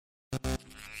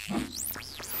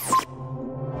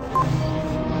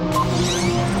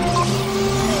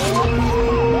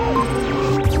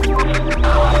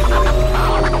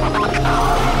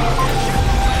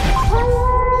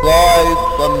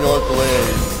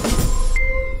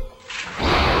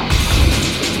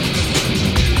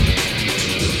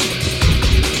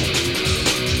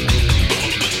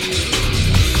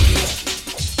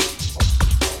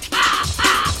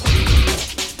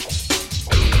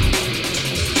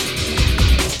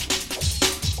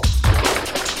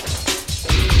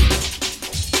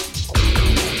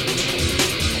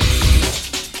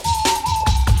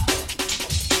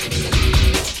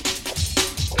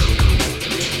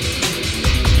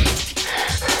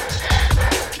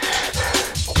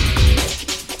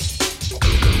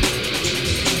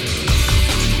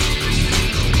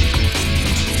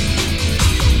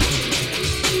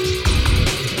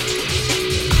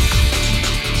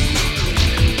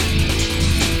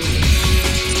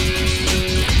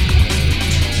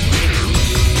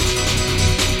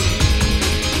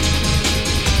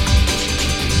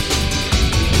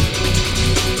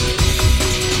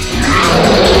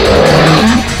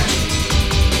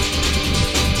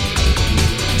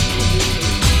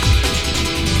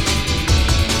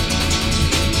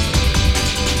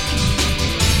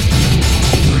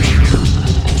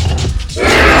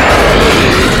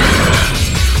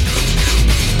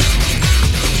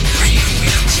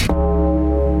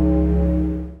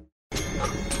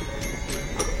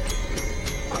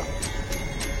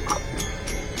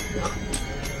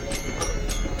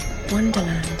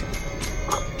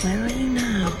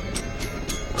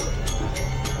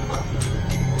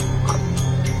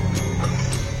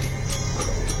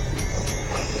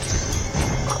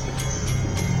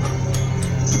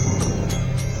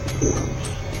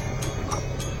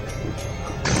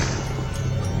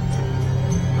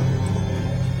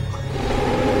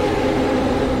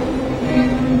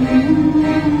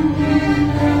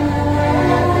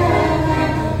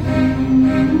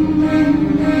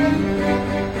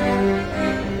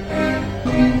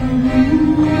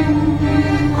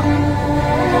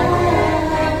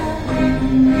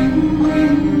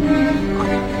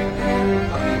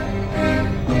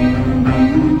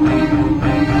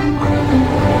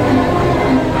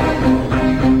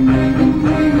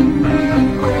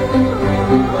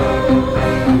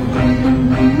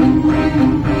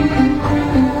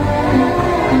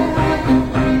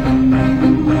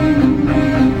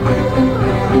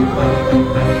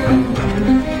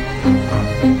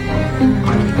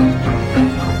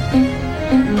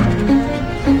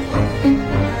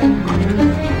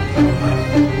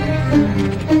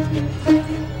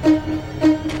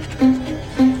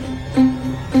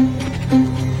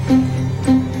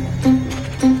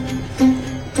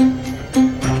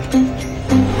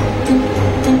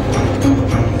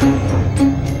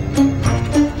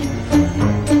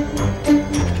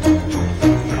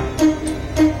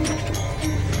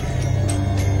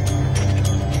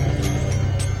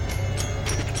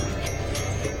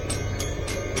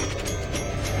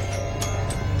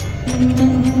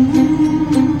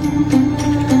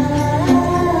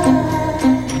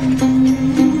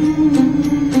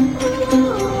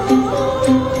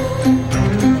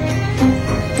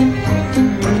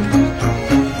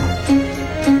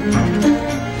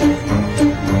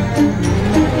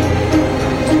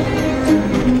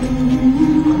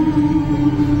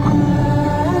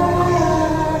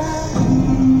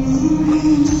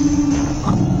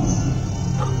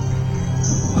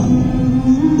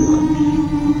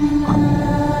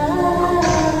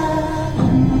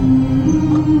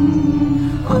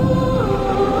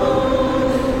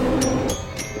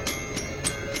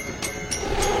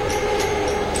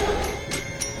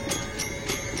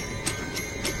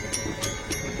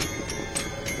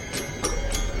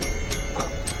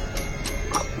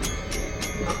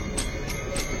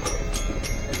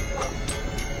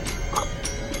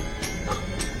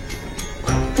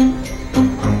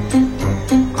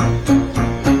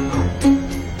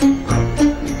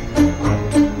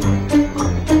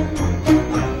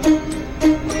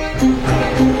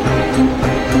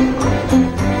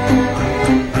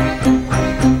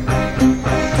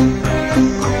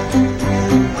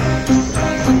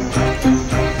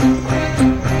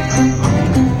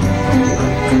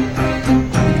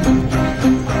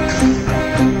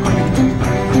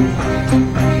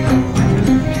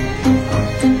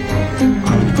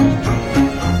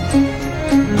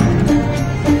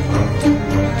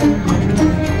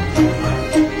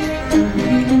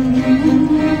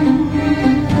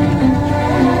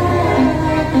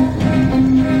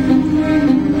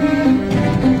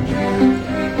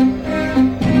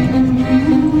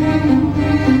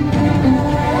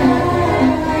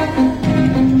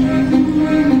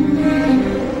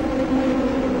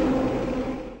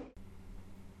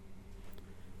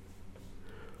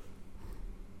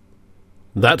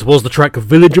That was the track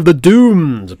Village of the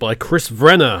Doomed by Chris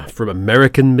Vrenna from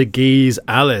American McGee's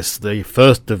Alice, the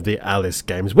first of the Alice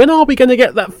games. When are we going to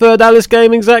get that third Alice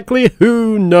game exactly?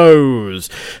 Who knows?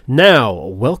 Now,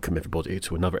 welcome everybody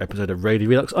to another episode of Radio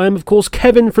Redux. I am, of course,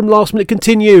 Kevin from Last Minute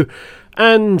Continue,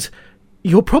 and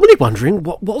you're probably wondering,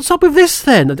 what's up with this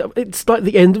then? It's like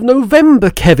the end of November,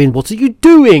 Kevin. What are you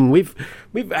doing? We've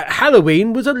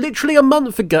Halloween was literally a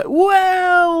month ago.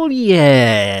 Well,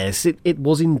 yes, it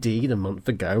was indeed a month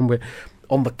ago, and we're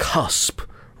on the cusp,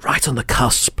 right on the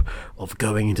cusp of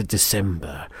going into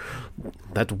December.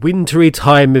 That wintry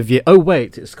time of year. Oh,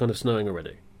 wait, it's kind of snowing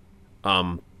already.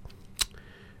 That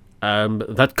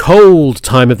cold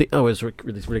time of the... Oh, it's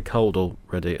really cold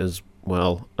already as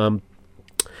well.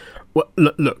 Well,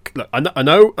 look, I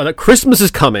know Christmas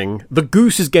is coming, the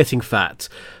goose is getting fat,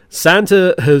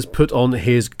 Santa has put on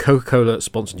his Coca-Cola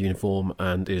sponsored uniform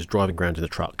and is driving around in a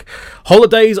truck.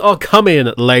 Holidays are coming,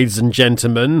 ladies and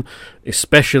gentlemen,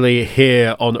 especially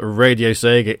here on Radio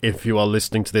Sega, if you are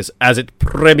listening to this as it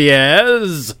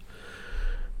premieres.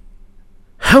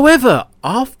 However,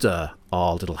 after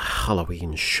our little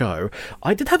Halloween show,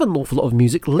 I did have an awful lot of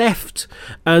music left,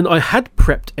 and I had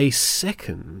prepped a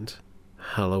second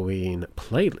Halloween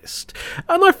playlist,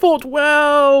 and I thought,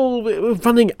 well, we're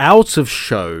running out of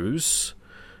shows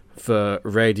for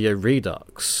Radio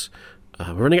Redux.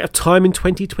 We're running out of time in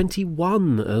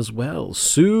 2021 as well.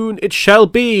 Soon it shall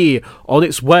be on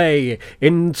its way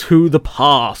into the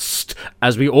past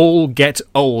as we all get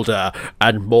older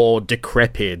and more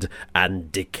decrepit and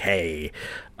decay.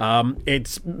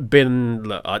 It's been...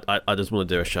 Look, I just want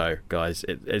to do a show, guys.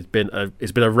 It's been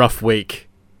a rough week.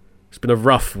 It's been a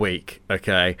rough week,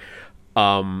 okay?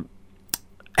 I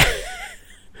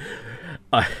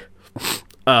might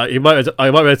be able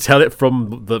to tell it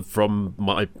from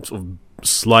my sort of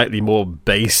slightly more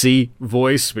bassy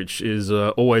voice, which is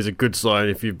always a good sign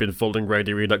if you've been following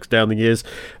Radio Redux down the years.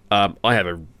 I have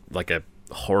a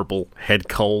horrible head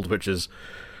cold, which is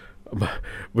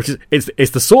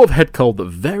it's the sort of head cold that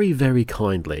very, very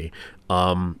kindly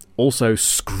also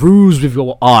screws with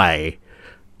your eye.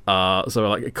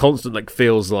 So it constant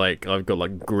feels like I've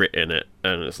got grit in it,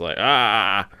 and it's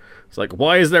it's like,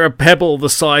 why is there a pebble the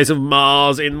size of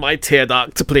Mars in my tear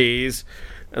duct, please?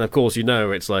 And of course,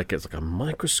 it's like a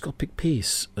microscopic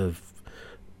piece of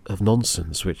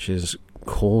nonsense which is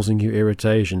causing you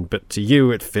irritation, but to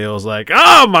you it feels like,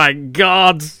 oh my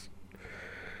god,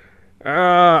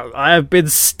 I have been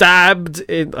stabbed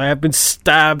in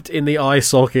the eye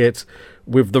socket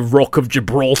with the Rock of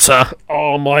Gibraltar.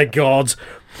 Oh my god.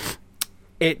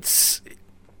 It's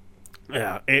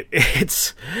not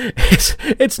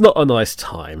a nice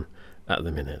time at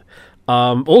the minute.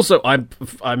 Also,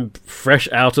 I'm fresh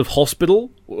out of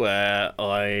hospital, where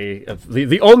I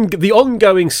the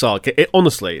ongoing saga.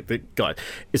 Honestly, guys,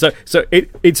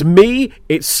 it's me,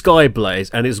 it's Skyblaze,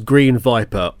 and it's Green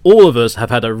Viper. All of us have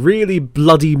had a really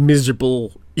bloody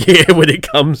miserable year when it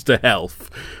comes to health.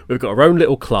 We've got our own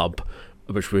little club,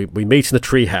 which we meet in the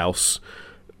treehouse,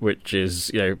 which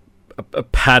is a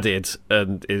padded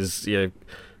and is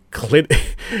clean.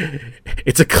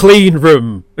 It's a clean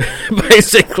room,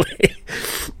 basically.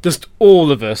 Just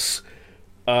all of us.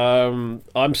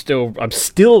 I'm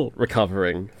still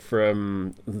recovering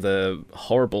from the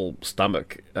horrible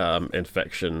stomach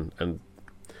infection and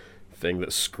thing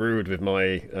that screwed with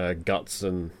my guts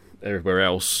and everywhere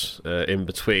else in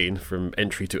between from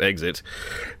entry to exit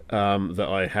that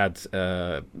I had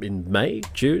in May,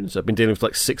 June. So I've been dealing with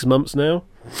like 6 months now.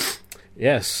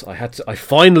 Yes, I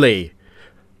finally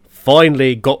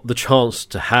got the chance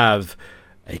to have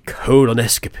a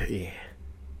colonoscopy.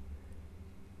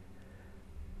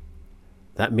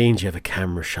 That means you have a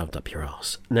camera shoved up your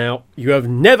ass. Now, you have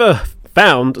never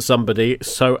found somebody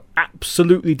so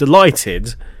absolutely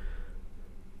delighted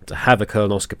to have a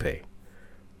colonoscopy.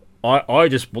 I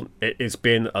just want... It's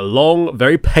been a long,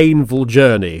 very painful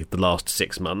journey the last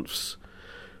 6 months.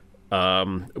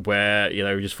 Where,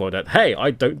 you just find out, hey, I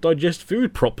don't digest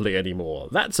food properly anymore.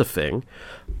 That's a thing.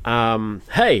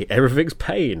 Hey, everything's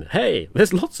pain. Hey,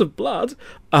 there's lots of blood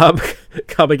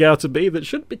coming out of me that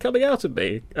shouldn't be coming out of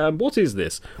me. What is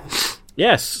this?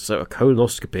 Yes, so a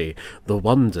colonoscopy, the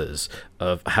wonders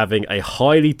of having a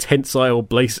highly tensile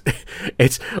place.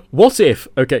 It's, what if,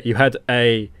 okay, you had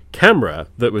a camera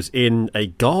that was in a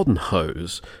garden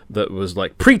hose that was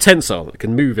like pre-tensile, that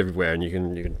can move everywhere, and you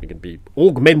can be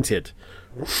augmented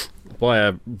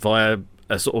via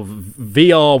a sort of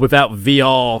VR without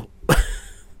VR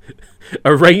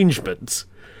arrangement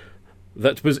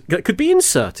that could be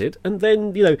inserted and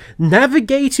then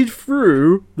navigated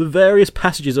through the various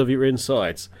passages of your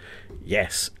insides.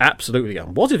 Yes, absolutely.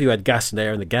 And what if you had gas in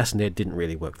there and the gas in there didn't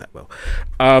really work that well?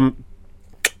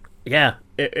 Yeah,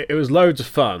 it was loads of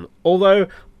fun. Although,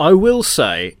 I will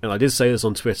say, and I did say this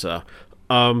on Twitter,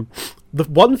 the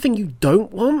one thing you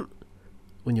don't want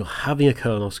when you're having a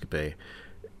colonoscopy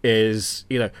is,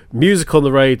 music on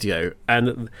the radio,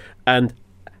 and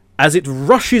as it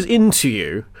rushes into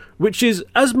you, which is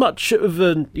as much of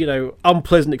an,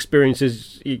 unpleasant experience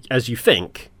as you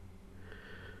think,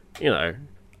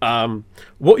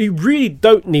 what you really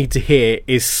don't need to hear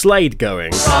is Slade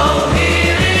going, "So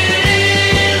here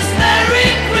it is, Merry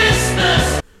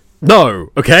Christmas."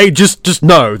 No, okay, just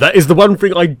no. That is the one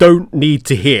thing I don't need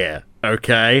to hear,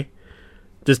 okay?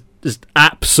 Just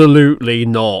absolutely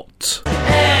not.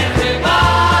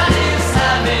 Everybody's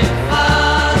having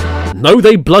fun. No,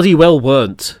 they bloody well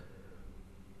weren't.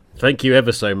 Thank you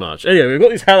ever so much. Anyway, we've got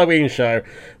this Halloween show.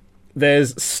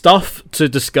 There's stuff to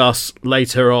discuss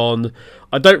later on.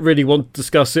 I don't really want to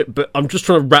discuss it, but I'm just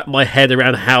trying to wrap my head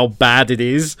around how bad it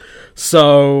is.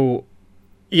 So,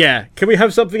 yeah. Can we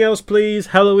have something else, please?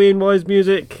 Halloween-wise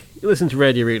music? You listen to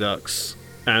Radio Redux.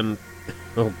 And,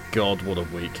 oh god, what a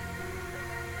week.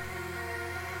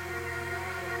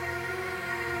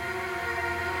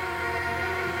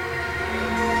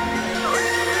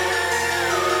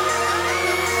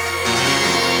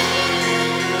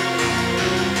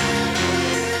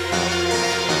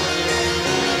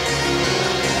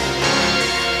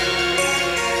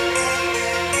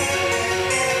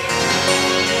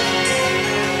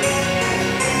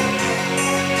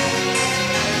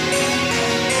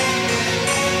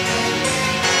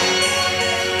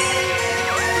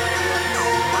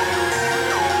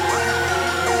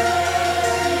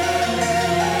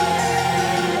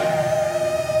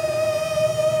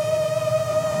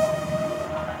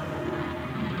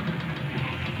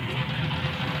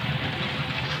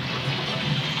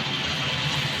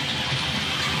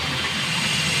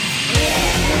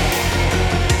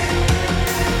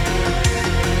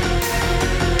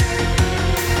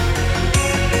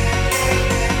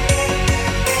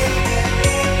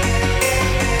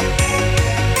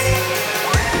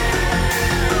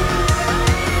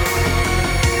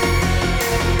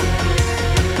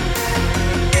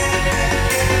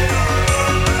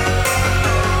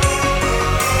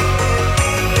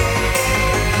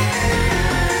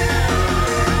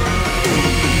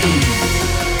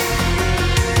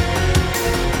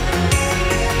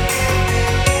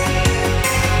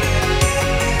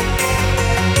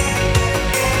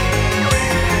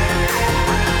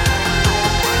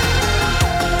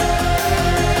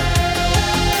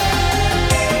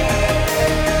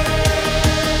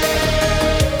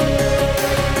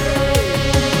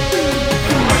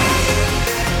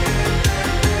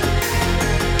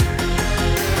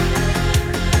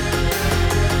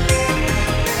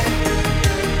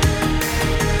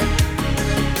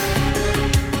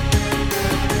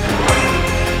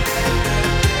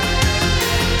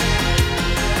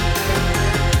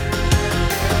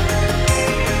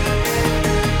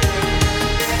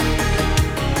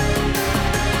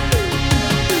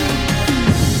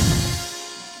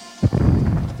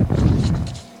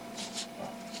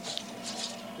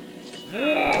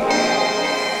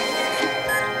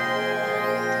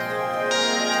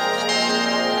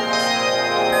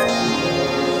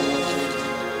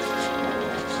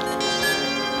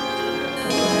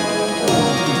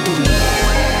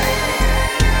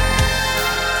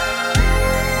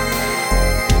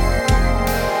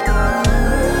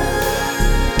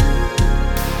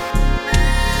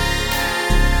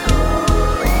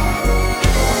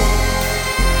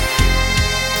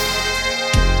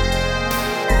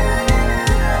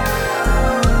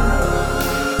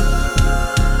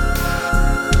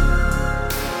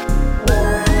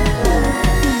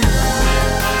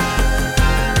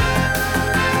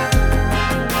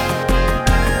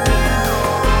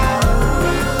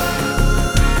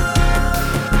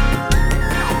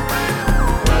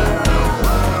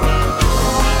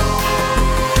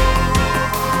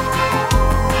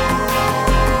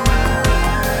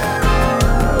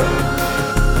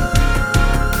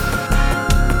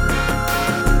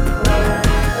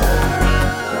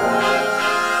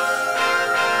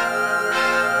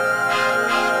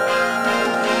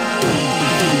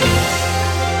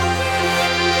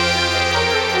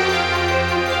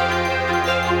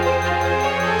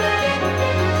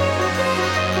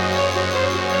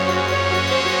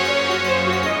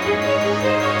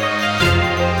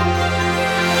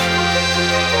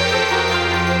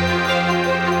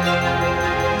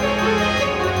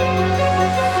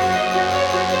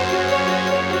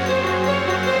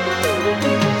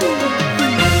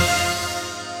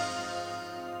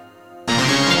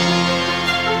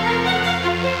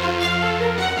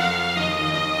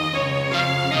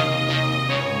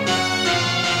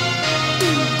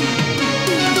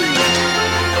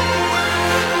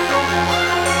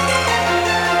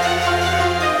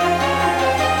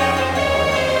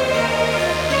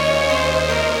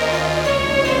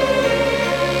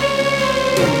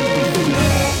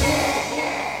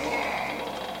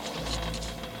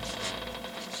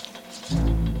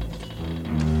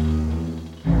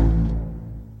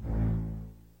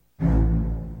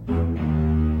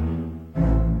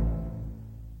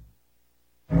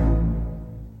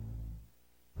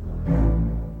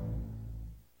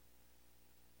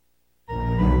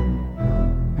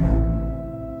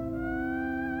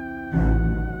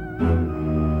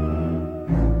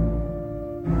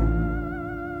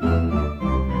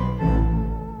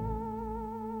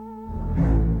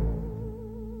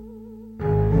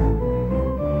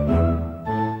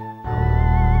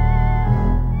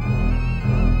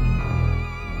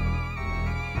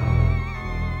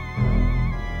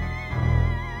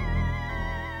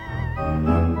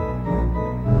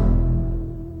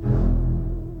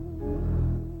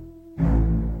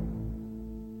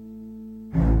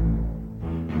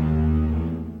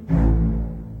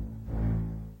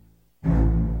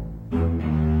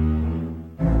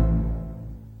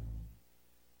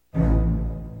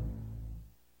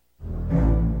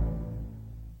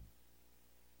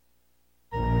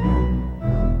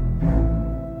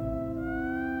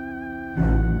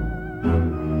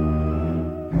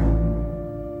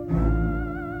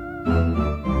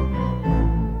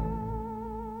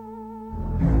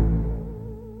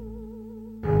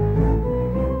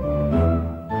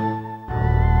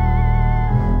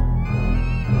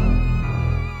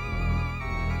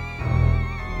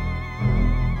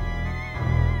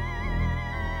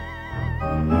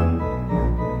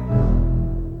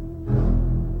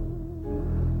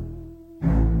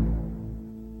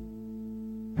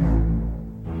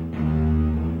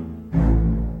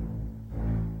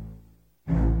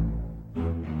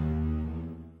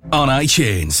 On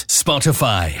iTunes,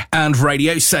 Spotify, and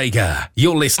Radio Sega,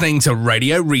 you're listening to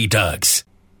Radio Redux.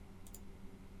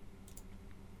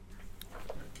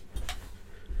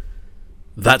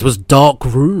 That was Dark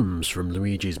Rooms from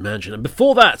Luigi's Mansion. And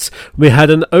before that, we had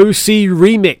an OC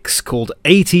remix called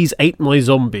 80s Ate My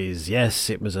Zombies. Yes,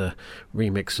 it was a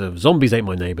remix of Zombies Ate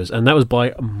My Neighbours. And that was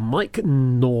by Mike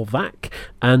Novak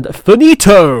and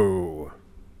Finito.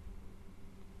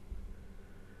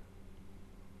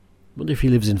 Wonder if he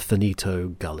lives in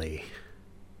Finito Gully.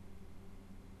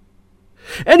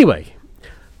 Anyway,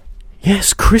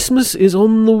 yes, Christmas is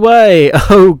on the way.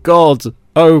 Oh God,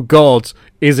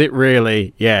 is it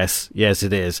really? Yes,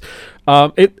 it is.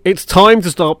 It's time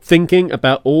to start thinking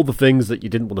about all the things that you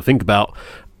didn't want to think about,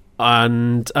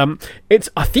 and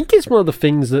I think it's one of the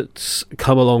things that's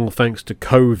come along thanks to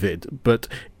COVID. But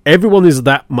everyone is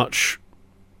that much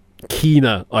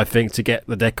keener, I think, to get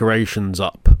the decorations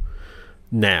up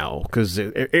now, because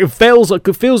it feels like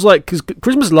because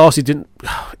Christmas last year didn't.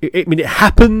 I mean, it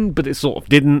happened, but it sort of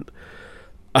didn't.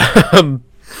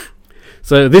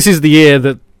 So this is the year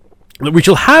that we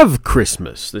shall have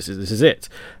Christmas. This is it,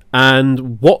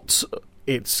 And what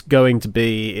it's going to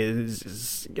be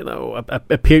is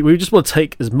a period. We just want to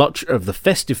take as much of the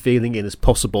festive feeling in as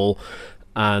possible,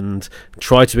 and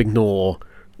try to ignore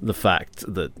the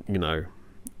fact that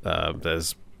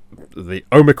there's the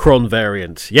Omicron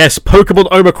variant. Yes,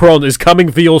 Pokemon Omicron is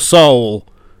coming for your soul.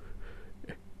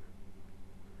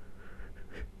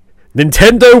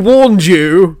 Nintendo warned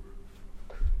you.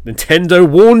 Nintendo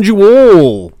warned you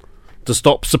all to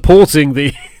stop supporting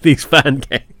these fan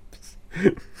games.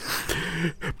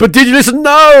 But did you listen?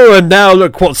 No! And now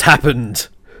look what's happened.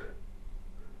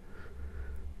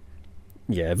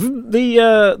 Yeah,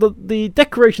 the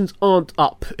decorations aren't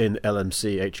up in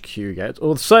LMC HQ yet.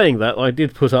 Or saying that, I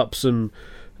did put up some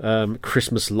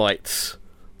Christmas lights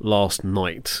last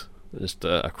night, just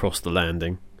across the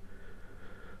landing.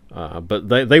 But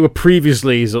they were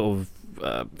previously sort of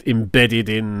embedded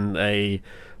in a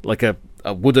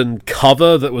wooden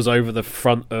cover that was over the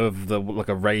front of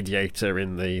a radiator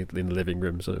in the living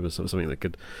room, so it was something that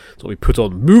could sort of be put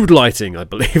on mood lighting, I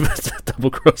believe.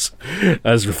 Double Cross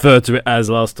as referred to it as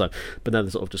last time. But now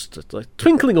they're sort of just like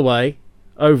twinkling away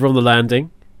over on the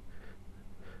landing,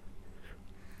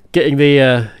 getting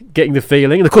the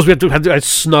feeling. And of course we had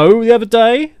snow the other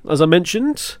day, as I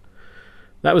mentioned.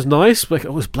 That was nice.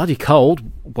 It was bloody cold.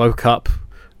 Got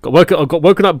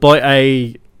woken up by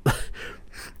a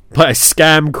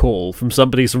scam call from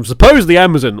somebody from supposedly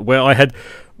Amazon, where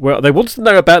they wanted to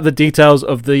know about the details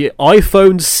of the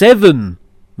iPhone 7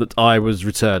 that I was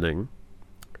returning,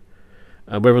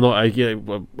 and whether or not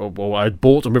I'd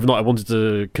bought, and whether or not I wanted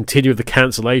to continue the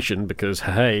cancellation because,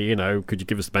 hey, could you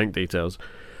give us the bank details?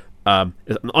 An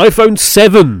iPhone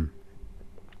 7.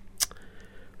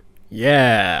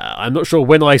 Yeah, I'm not sure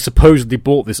when I supposedly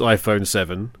bought this iPhone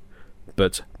 7.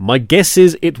 But my guess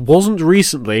is it wasn't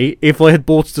recently, if I had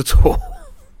bought it at all.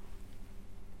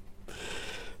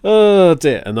 Oh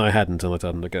dear, and I hadn't, and I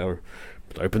had to go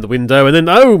open the window, and then,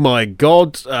 oh my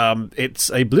god,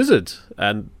 it's a blizzard,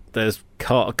 and there's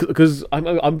because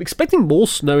I'm expecting more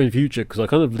snow in future, because I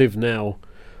kind of live now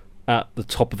at the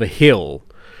top of a hill,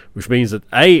 which means that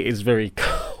A, it's very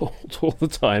cold all the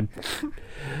time,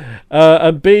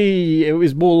 and B, it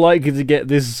was more likely to get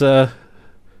this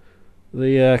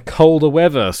the colder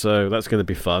weather, so that's going to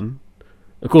be fun.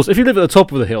 Of course, if you live at the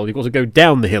top of the hill, you've got to go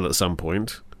down the hill at some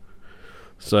point.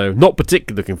 So, not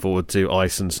particularly looking forward to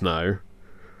ice and snow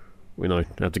when I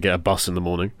have to get a bus in the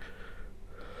morning.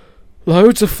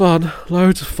 Loads of fun.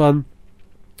 And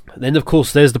then, of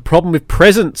course, there's the problem with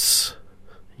presents.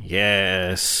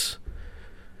 Yes.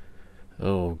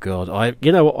 Oh, God. I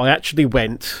actually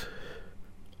went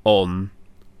on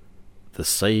the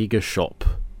Sega shop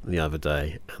the other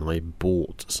day, and I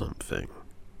bought something.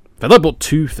 In fact, I bought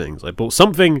two things. I bought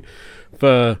something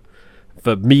for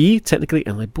me, technically,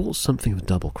 and I bought something for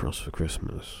Double Cross for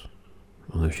Christmas.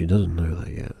 Although she doesn't know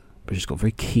that yet. But she's got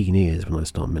very keen ears when I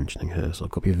start mentioning her, so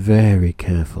I've got to be very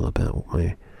careful about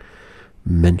my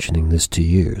mentioning this to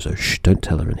you, so don't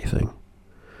tell her anything.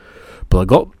 But I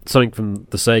got something from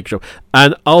the Sega shop,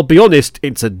 and I'll be honest,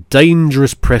 it's a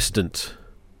dangerous precedent.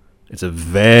 It's a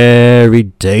very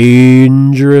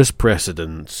dangerous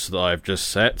precedent that I've just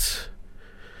set.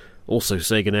 Also,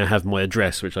 Sega now have my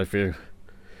address, which I feel,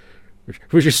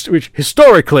 which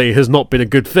historically has not been a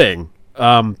good thing.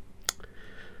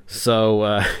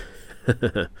 So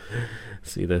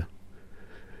see the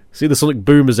Sonic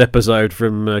Boomers episode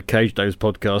from Cage Do's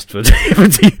podcast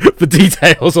for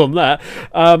details on that.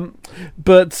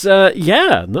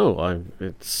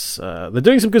 They're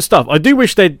doing some good stuff. I do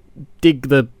wish they'd dig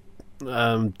the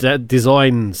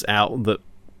designs out that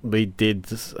we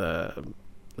did at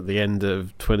the end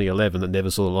of 2011 that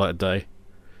never saw the light of day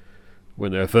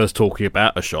when they were first talking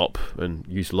about a shop, and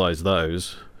utilise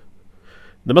those.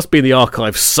 They must be in the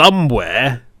archive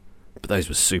somewhere, but those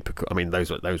were super cool. I mean,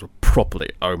 those were properly,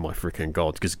 oh my freaking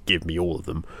god, just give me all of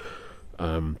them.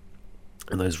 And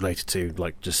those related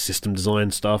to just system design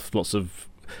stuff, lots of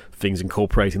things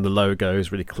incorporating the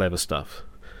logos, really clever stuff.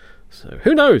 So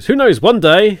who knows?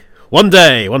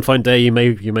 One fine day, you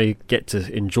may get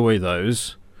to enjoy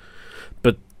those.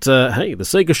 But hey, the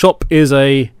Sega shop is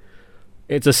a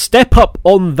step up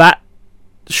on that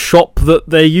shop that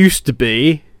there used to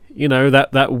be.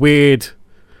 That weird.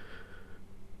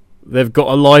 They've got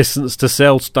a license to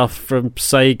sell stuff from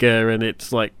Sega, and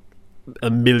it's like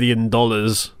 $1 million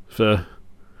for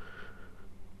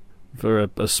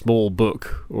a small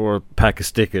book or a pack of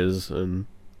stickers, and.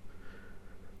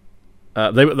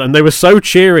 They were so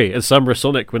cheery at Summer of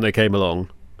Sonic when they came along,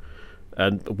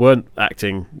 and weren't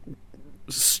acting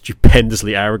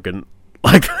stupendously arrogant,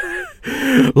 like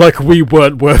we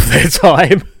weren't worth their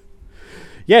time.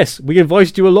 Yes, we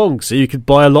invited you along so you could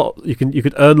buy a lot. You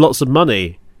could earn lots of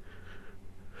money.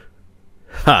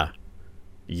 Ha!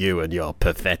 You and your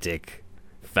pathetic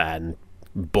fan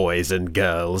boys and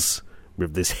girls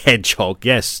with this hedgehog.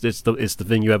 Yes, it's the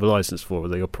thing you have a license for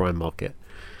with your Prime Market.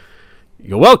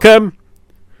 You're welcome.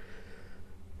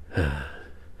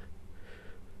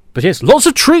 But yes, lots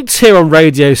of treats here on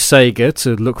Radio Sega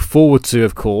to look forward to,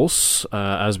 of course,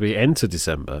 as we enter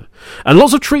December. And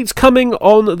lots of treats coming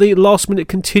on the Last Minute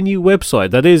Continue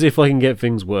website. That is, if I can get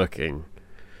things working.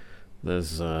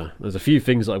 There's a few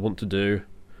things that I want to do,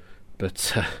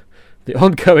 but the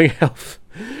ongoing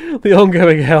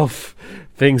health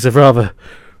things have rather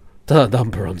done a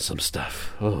number on some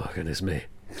stuff. Oh, goodness me.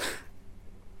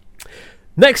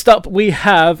 Next up, we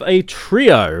have a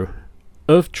trio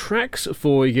of tracks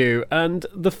for you, and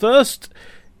the first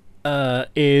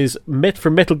is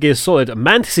from Metal Gear Solid,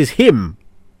 Mantis' Hymn.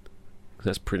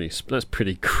 That's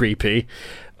pretty creepy.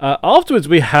 Afterwards,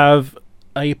 we have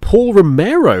a Paul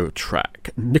Romero track,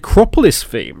 Necropolis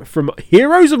theme from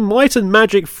Heroes of Might and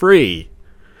Magic 3.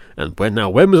 And when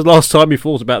was the last time you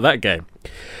thought about that game?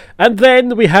 And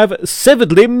then we have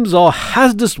Severed Limbs Are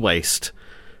Hazardous Waste,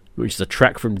 which is a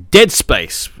track from Dead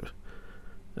Space,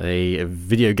 a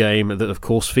video game that, of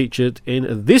course, featured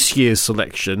in this year's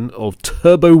selection of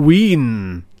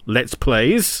Turboween Let's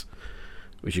Plays,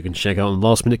 which you can check out on the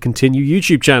Last Minute Continue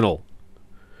YouTube channel,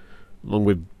 along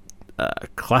with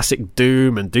classic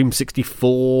Doom and Doom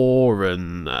 64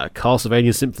 and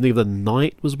Castlevania Symphony of the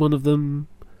Night was one of them.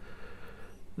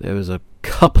 There was a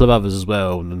couple of others as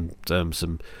well, and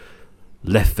some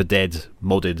Left 4 Dead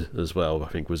modded as well, I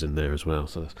think, was in there as well.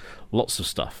 So there's lots of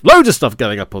stuff, loads of stuff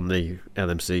going up on the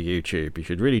LMC YouTube. You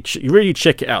should really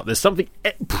check it out. There's something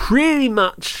pretty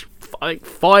much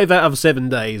 5 out of 7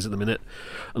 days at the minute,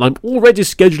 and I'm already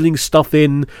scheduling stuff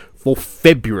in for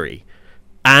February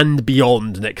and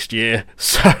beyond next year,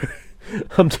 so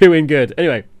I'm doing good.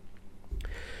 Anyway,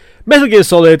 Metal Gear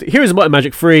Solid, Heroes of Might and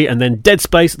Magic 3, and then Dead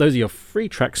Space. Those are your 3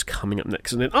 tracks coming up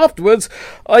next. And then afterwards,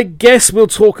 I guess we'll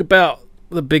talk about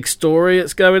the big story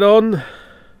that's going on.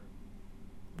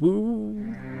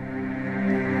 Woo.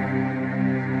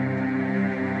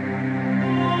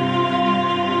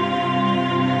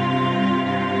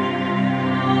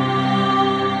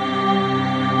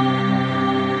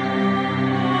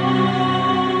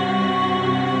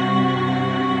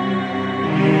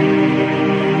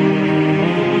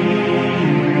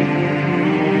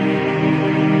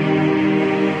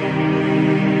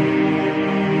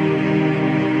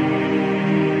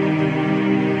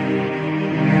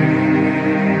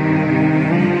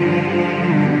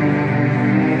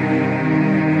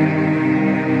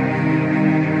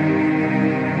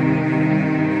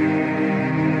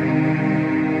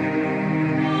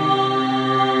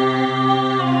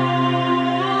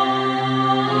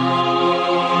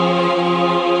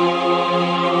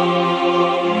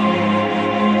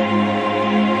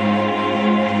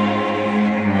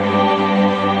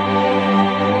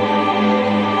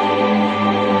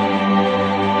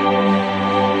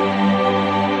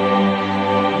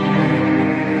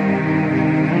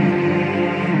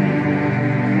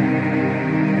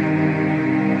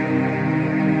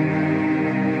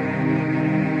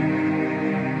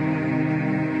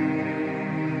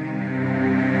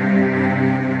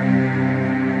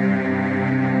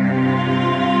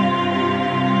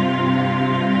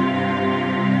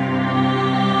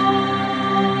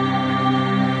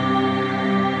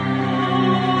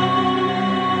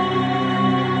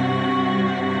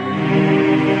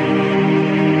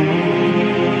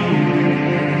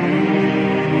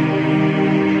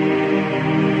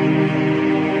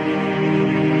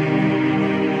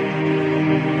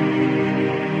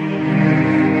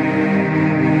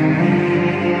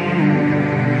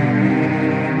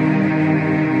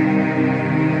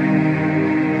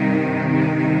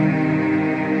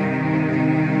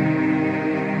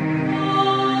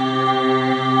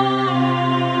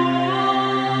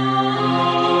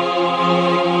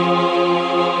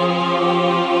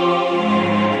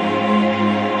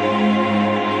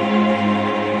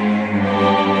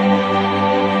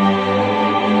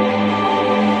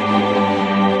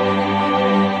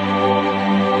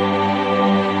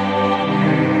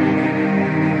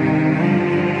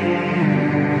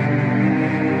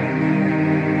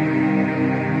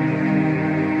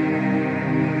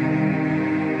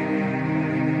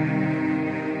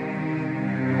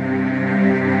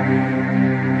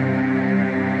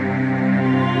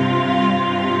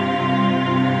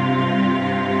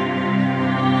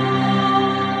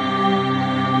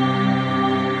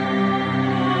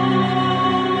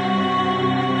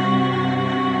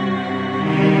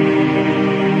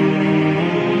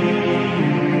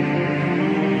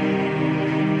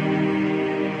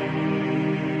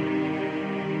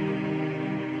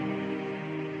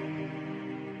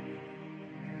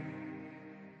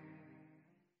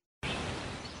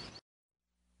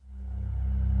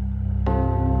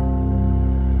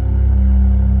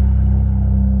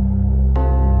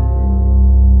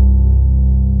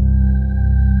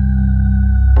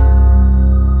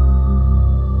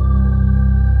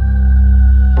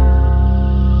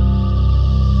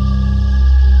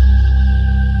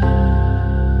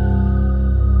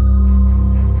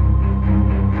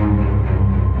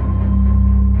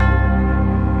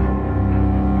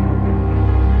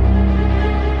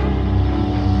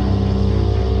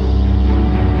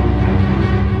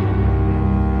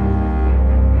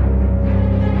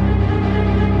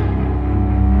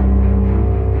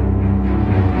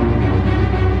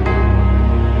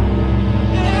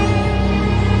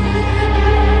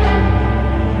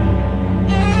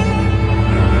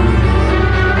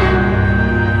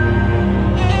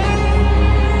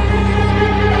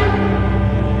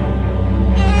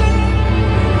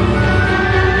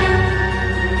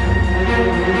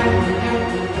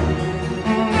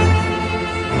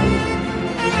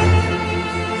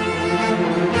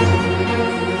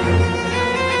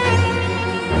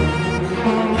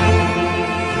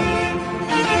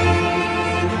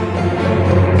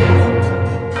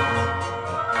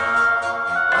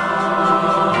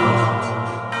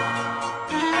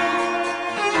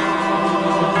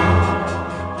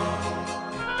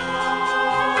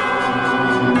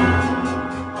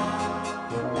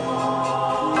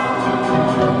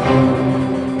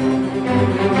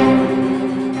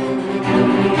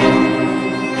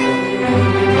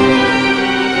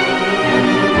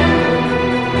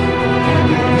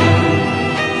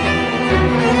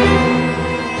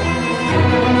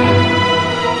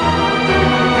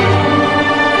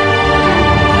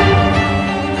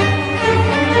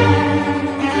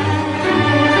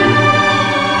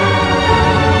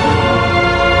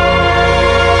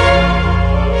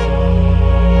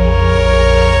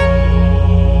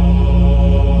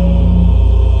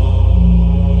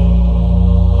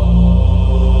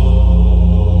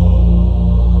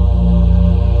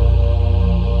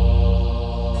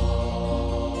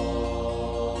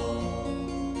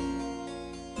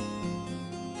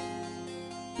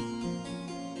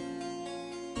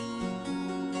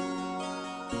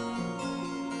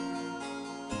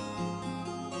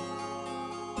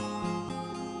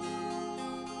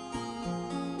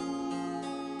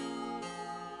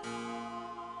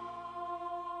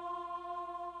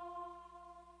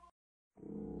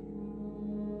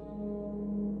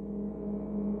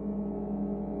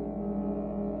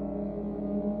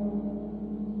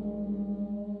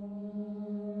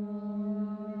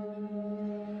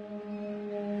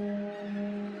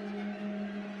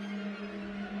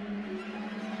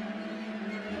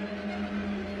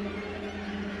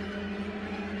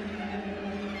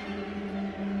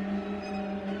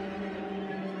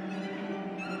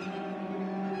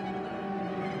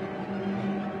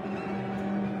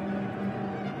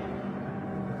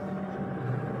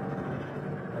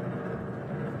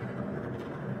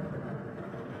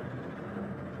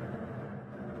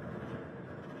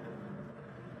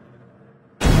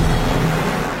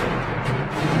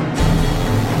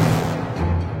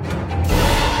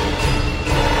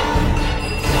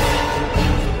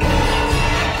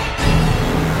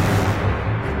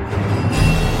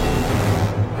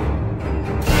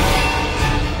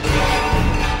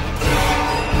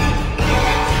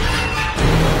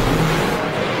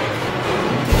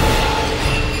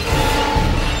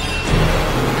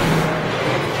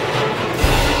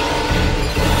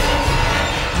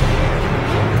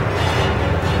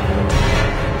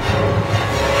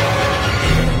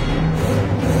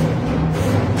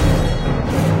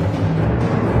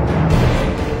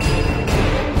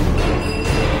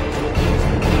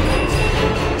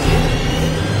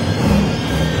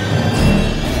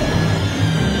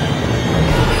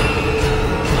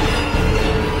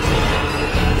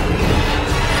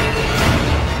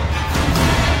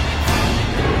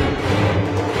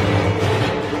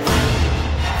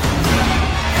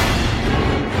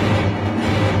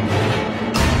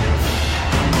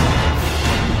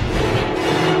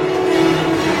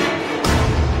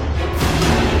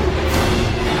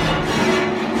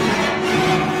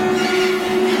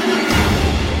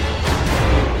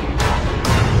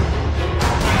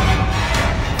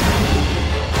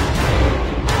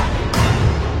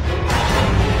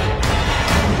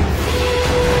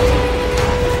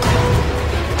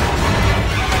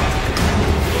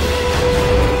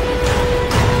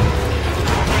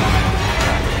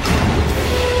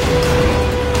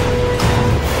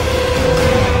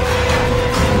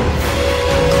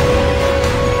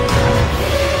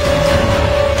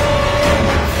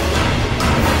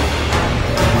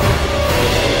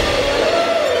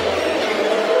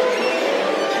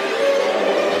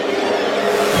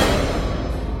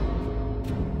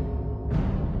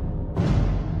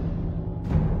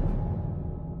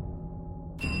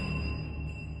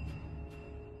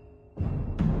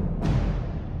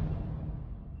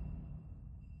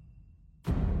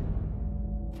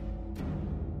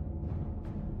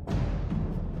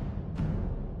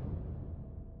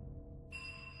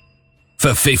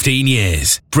 For 15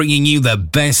 years, bringing you the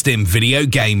best in video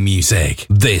game music.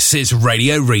 This is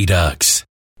Radio Redux.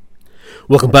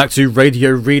 Welcome back to Radio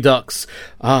Redux.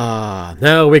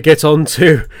 Now we get on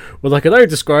to what I can only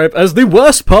describe as the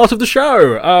worst part of the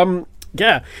show.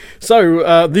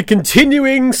 So the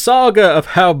continuing saga of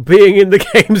how being in the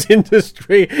games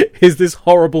industry is this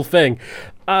horrible thing.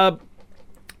 My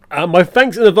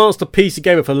thanks in advance to PC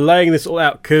Gamer for laying this all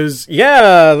out, because,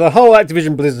 the whole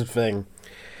Activision Blizzard thing.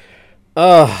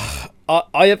 I've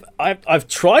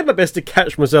tried my best to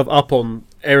catch myself up on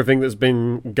everything that's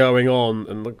been going on,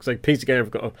 and looks like PC Gamer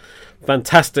have got a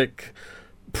fantastic,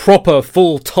 proper,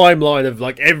 full timeline of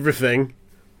like everything.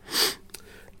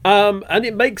 And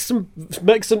it makes some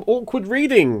awkward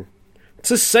reading,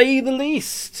 to say the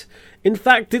least. In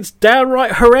fact, it's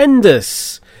downright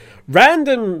horrendous.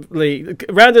 Random,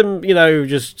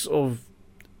 just sort of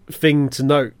thing to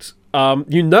note.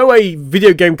 A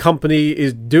video game company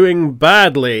is doing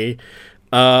badly,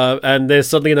 and they're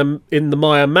suddenly in the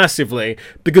mire massively,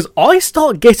 because I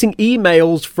start getting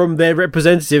emails from their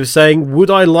representatives saying, would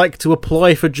I like to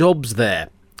apply for jobs there?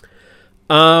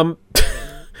 I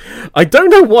don't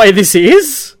know why this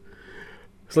is.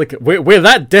 It's like, we're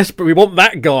that desperate, we want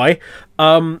that guy.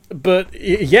 But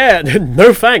yeah,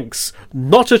 no thanks.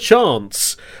 Not a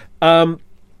chance. So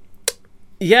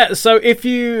if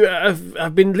you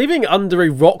have been living under a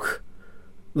rock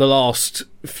the last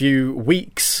few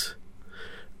weeks,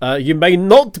 you may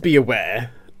not be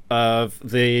aware of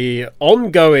the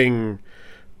ongoing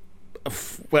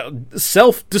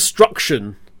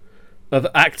self-destruction of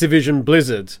Activision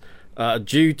Blizzard,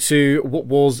 due to what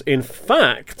was in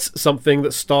fact something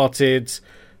that started.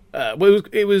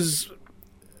 It was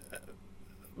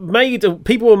made.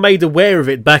 People were made aware of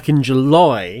it back in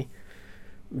July,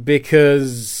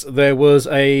 because there was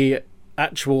a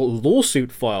actual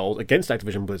lawsuit filed against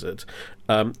Activision Blizzard,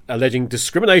 alleging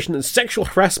discrimination and sexual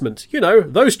harassment. You know,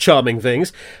 those charming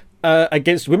things,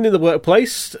 against women in the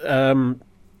workplace.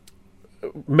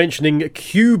 Mentioning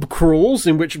cube crawls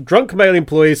in which drunk male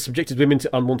employees subjected women to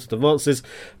unwanted advances,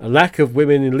 a lack of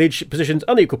women in leadership positions,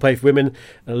 unequal pay for women,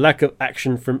 a lack of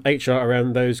action from HR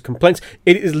around those complaints.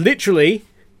 It is literally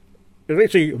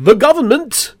the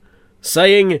government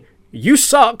saying, you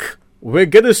suck, we're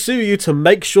going to sue you to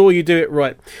make sure you do it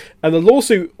right. And the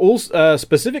lawsuit also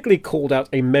specifically called out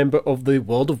a member of the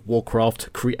World of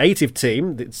Warcraft creative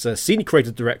team, its senior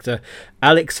creative director,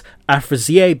 Alex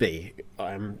Afrasiabi,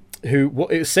 who,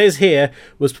 what it says here,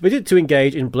 was permitted to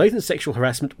engage in blatant sexual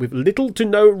harassment with little to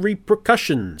no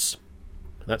repercussions.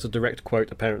 That's a direct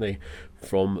quote, apparently,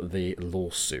 from the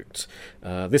lawsuit.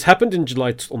 This happened on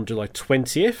July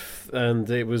 20th, and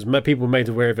it was people were made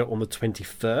aware of it on the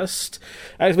 21st.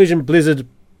 Activision Blizzard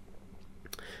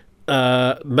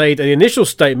made an initial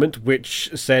statement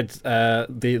which said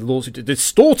the lawsuit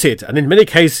distorted, and in many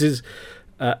cases,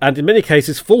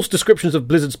 false descriptions of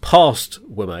Blizzard's past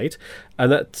were made,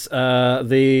 and that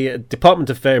the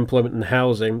Department of Fair Employment and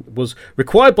Housing was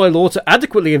required by law to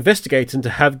adequately investigate and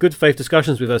to have good faith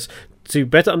discussions with us to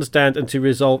better understand and to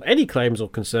resolve any claims or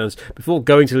concerns before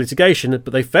going to litigation,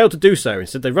 but they failed to do so.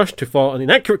 Instead, they rushed to file an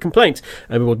inaccurate complaint,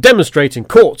 and we will demonstrate in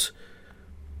court.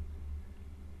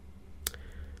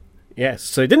 Yes,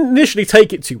 so they didn't initially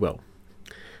take it too well.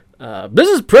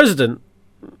 Blizzard's president,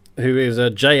 who is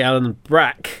J. Allen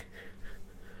Brack,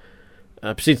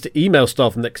 proceeds to email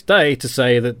staff the next day to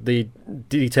say that the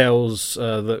details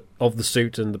of the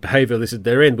suit and the behaviour listed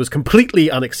therein was completely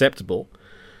unacceptable.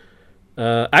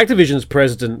 Activision's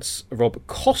president, Rob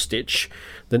Kostich,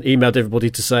 then emailed everybody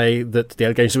to say that the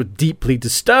allegations were deeply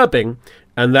disturbing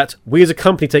and that we as a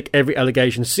company take every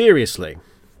allegation seriously.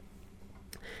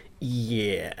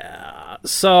 Yeah.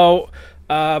 So,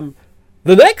 the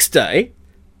next day,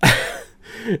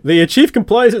 the Chief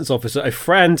Compliance Officer,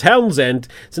 Fran Townsend,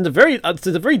 sent a very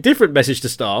different message to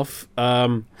staff,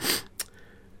 saying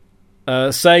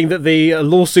that the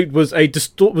lawsuit was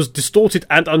distorted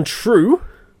and untrue,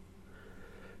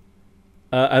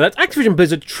 and that Activision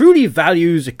Blizzard truly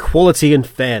values equality and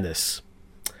fairness.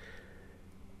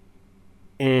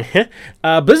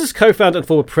 Blizzard's co-founder and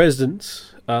former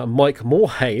president, Mike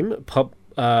Morhaime,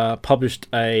 published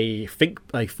a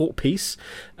thought piece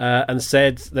and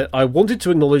said that I wanted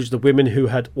to acknowledge the women who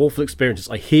had awful experiences.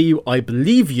 I hear you, I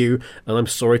believe you, and I'm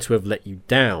sorry to have let you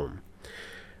down.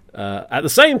 At the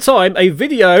same time, a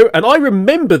video, and I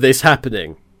remember this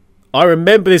happening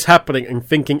and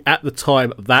thinking at the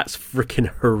time, that's freaking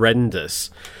horrendous.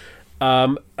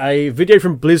 A video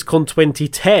from BlizzCon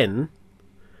 2010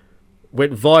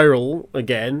 went viral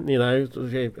again,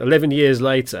 11 years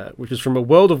later, which was from a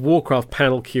World of Warcraft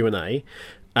panel Q&A,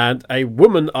 and a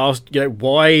woman asked,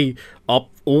 why are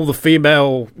all the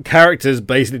female characters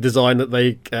basically designed that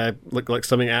they look like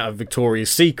something out of Victoria's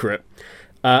Secret?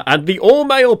 And the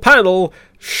all-male panel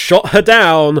shot her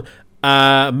down,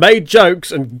 made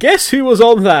jokes, and guess who was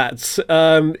on that?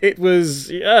 It was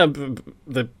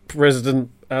the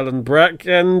President Alan Brack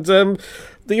and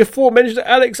the aforementioned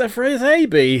Alex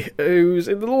Afrasiabi, who's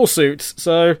in the lawsuit.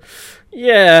 So,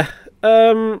 yeah.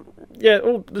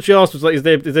 All she asked was, like, is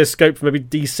there scope for maybe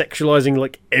desexualizing,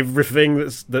 like, everything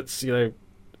that's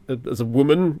as a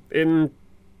woman in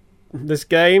this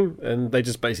game? And they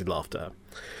just basically laughed at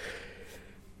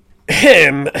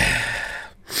him.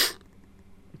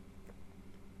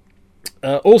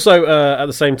 Also, at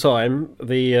the same time,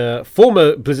 the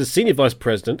former Blizzard senior vice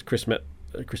president, Chris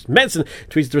Metzen,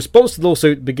 tweeted the response to the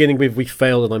lawsuit beginning with, "We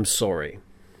failed and I'm sorry."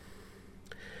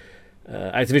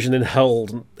 Activision then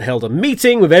held a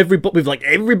meeting with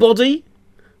everybody,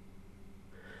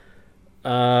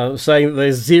 saying that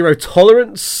there's zero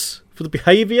tolerance for the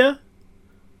behaviour.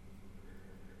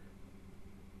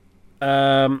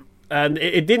 And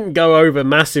it didn't go over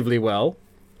massively well.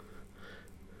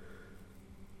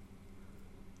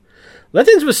 Led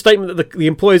into a statement that the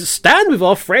employees stand with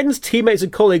our friends, teammates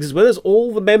and colleagues, as well as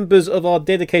all the members of our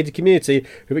dedicated community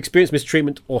who have experienced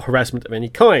mistreatment or harassment of any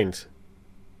kind.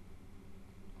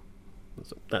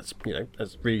 That's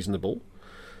that's reasonable,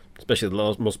 especially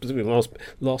more specifically the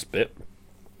last bit.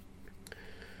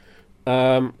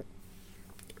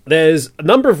 There's a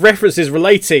number of references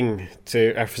relating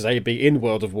to Afrasiabi in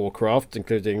World of Warcraft,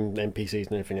 including NPCs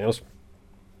and everything else.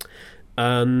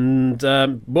 And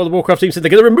World of Warcraft team said they're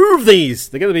going to remove these.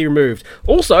 They're going to be removed.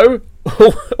 Also,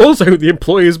 the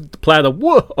employers plan a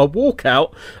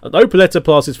walkout. An open letter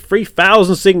passes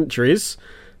 3,000 signatories.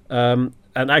 And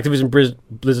Activision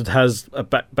Blizzard has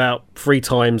about 3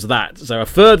 times that. So a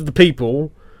third of the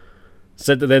people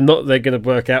said that they're going to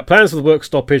work out. Plans for the work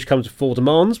stoppage comes with 4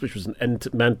 demands, which was an end to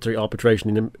mandatory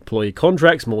arbitration in employee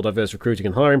contracts, more diverse recruiting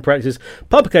and hiring practices,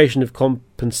 publication of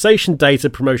compensation data,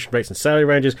 promotion rates and salary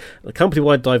ranges, and a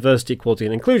company-wide diversity, equality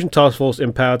and inclusion task force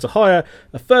empowered to hire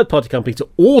a third-party company to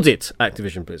audit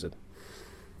Activision Blizzard.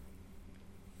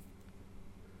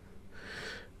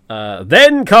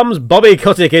 Then comes Bobby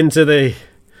Kotick into the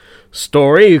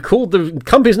story, who called the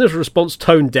company's initial response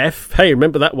tone deaf. Hey,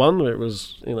 remember that one where it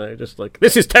was, just like,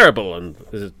 this is terrible, and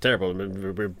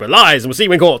we're lies, and we'll see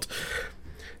you in court.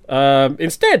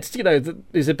 Instead,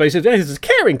 is it basically this is a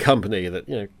caring company that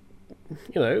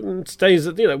stays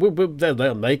that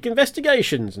they'll make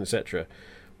investigations, etc.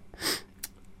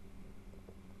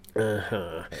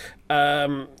 The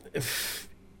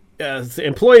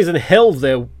employees then held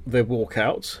their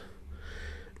walkout.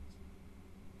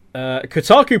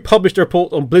 Kotaku published a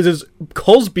report on Blizzard's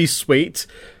Cosby Suite,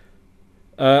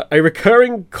 a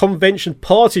recurring convention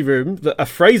party room that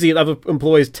Afrasiabi and other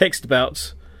employees text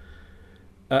about,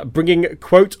 bringing,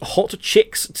 quote, hot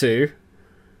chicks to.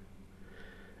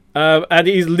 And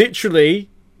it's literally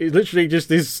just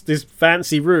this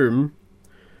fancy room,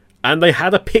 and they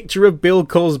had a picture of Bill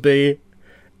Cosby,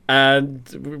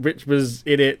 and which was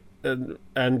in it.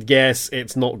 And yes,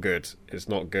 it's not good. It's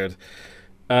not good.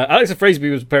 Alex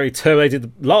Afrasiabi was apparently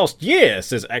terminated last year,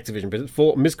 says Activision Blizzard,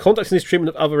 for misconduct and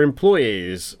mistreatment of other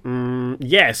employees.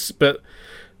 Yes, but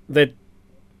they'd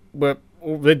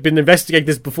been investigating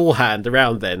this beforehand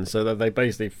around then, so that they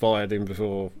basically fired him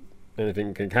before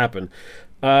anything could happen.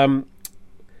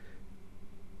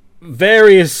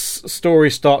 Various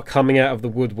stories start coming out of the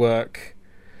woodwork.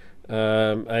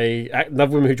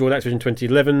 Another woman who joined Activision in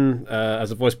 2011 as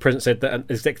a vice president said that an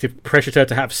executive pressured her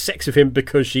to have sex with him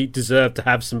because she deserved to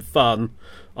have some fun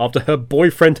after her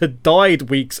boyfriend had died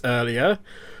weeks earlier.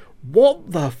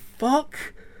 What the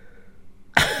fuck?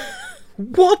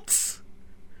 What?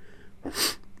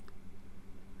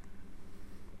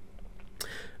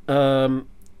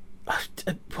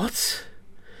 What?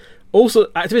 Also,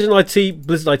 Activision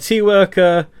Blizzard IT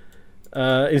worker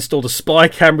installed a spy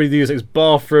camera in the USX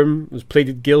bathroom, was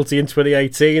pleaded guilty in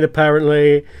 2018,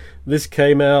 apparently. This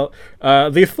came out.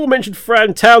 The aforementioned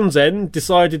Fran Townsend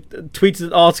tweeted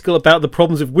an article about the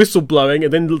problems of whistleblowing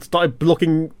and then started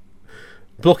blocking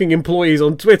employees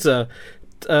on Twitter.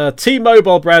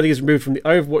 T-Mobile branding is removed from the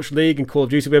Overwatch League and Call of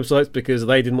Duty websites because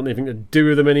they didn't want anything to do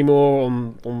with them anymore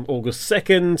on August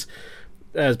 2nd.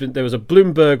 There was a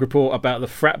Bloomberg report about the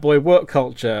frat boy work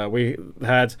culture. We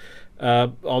had...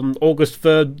 on August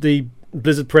 3rd, the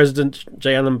Blizzard president,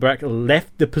 J. Allen Brack,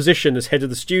 left the position as head of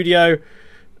the studio.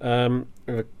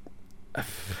 Blizzard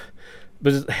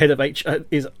head of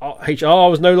HR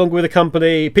was no longer with the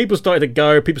company. People started to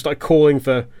go. People started calling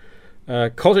for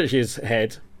Kotick's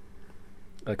head.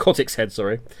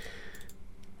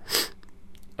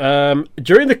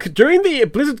 During the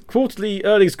Blizzard quarterly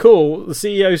earnings call, the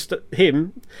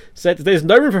CEO said that there's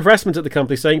no room for harassment at the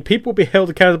company, saying people will be held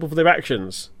accountable for their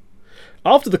actions.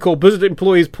 After the call, Blizzard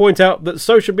employees point out that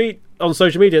on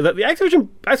social media that the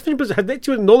Activision Blizzard had yet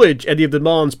to acknowledge any of the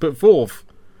demands put forth.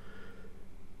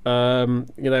 A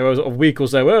week or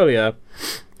so earlier,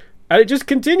 and it just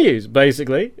continues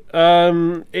basically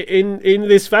in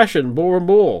this fashion more and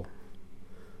more.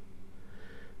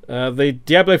 The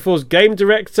Diablo 4's game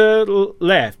director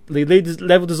left. The lead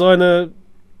level designer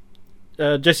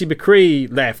Jesse McCree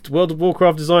left. World of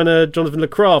Warcraft designer Jonathan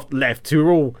LeCraft left, who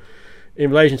are all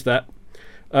in relation to that.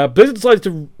 Blizzard decided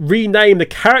to rename the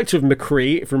character of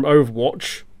McCree from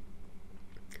Overwatch.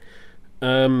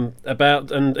 It's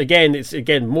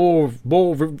more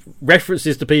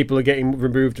references to people are getting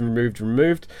removed.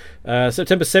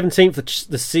 September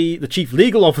 17th, the chief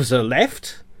legal officer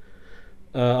left.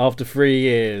 After 3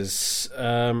 years.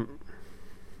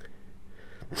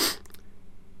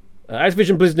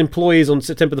 Activision Blizzard employees on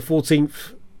September the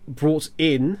 14th brought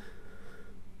in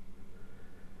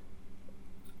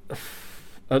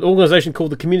an organisation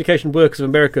called the Communication Workers of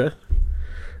America.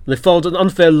 And they filed an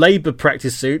unfair labour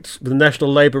practice suit with the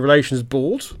National Labour Relations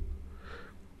Board.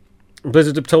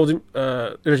 Blizzard told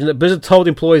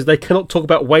employees they cannot talk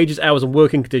about wages, hours, and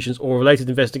working conditions or related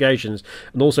investigations,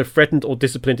 and also threatened or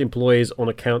disciplined employees on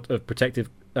account of protective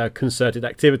concerted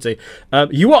activity.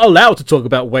 You are allowed to talk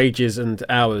about wages and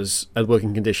hours and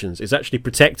working conditions. It's actually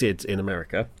protected in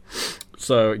America.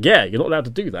 So, yeah, you're not allowed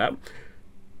to do that.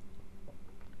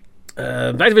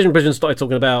 Activision Blizzard started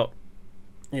talking about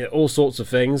all sorts of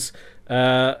things.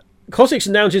 Kotick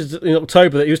announced in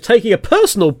October that he was taking a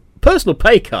personal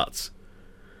pay cut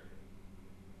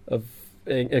of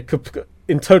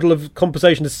in total of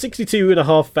compensation of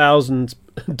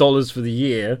 $62,500 for the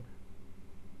year.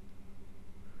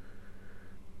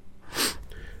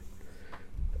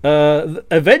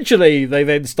 Eventually, they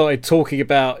then started talking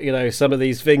about some of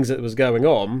these things that was going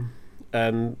on,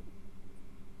 and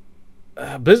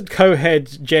Blizzard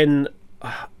co-head Jen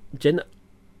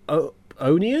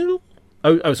O'Neill.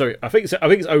 Sorry. I think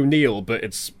it's O'Neill, but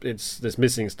it's there's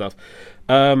missing stuff,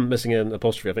 missing an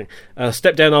apostrophe. I think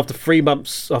stepped down after 3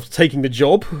 months after taking the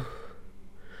job.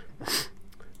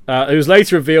 It was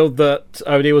later revealed that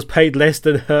O'Neill was paid less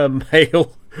than her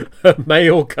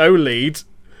male co-lead.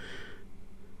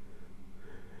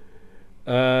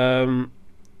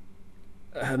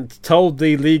 And told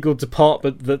the legal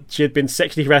department that she had been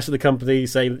sexually harassed at the company,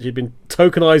 saying that she'd been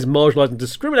tokenized, marginalized, and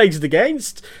discriminated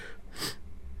against.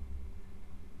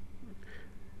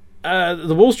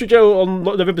 The Wall Street Journal on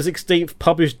November 16th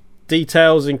published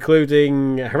details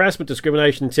including harassment,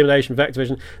 discrimination, intimidation with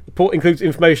Activision. The report includes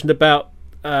information about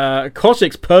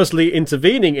Kotick's personally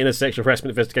intervening in a sexual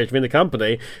harassment investigation within the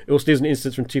company. It also gives an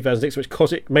instance from 2006 in which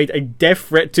Kotick made a death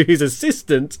threat to his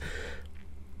assistant.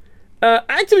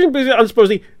 Activision,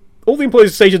 unsupposedly, all the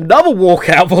employees staged another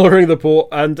walkout following the report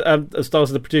and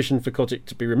started a petition for Kotick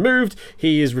to be removed.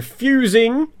 He is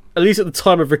refusing, at least at the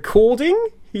time of recording,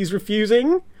 he's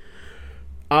refusing.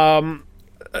 Xbox,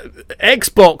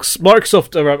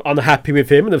 Microsoft are unhappy with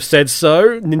him and have said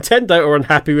so. Nintendo are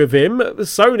unhappy with him.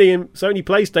 Sony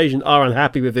PlayStation are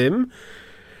unhappy with him.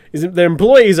 Their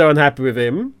employees are unhappy with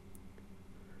him.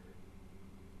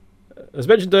 As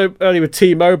mentioned earlier with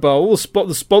T-Mobile,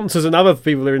 the sponsors and other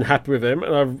people are unhappy with him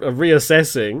and are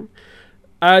reassessing.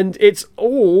 And it's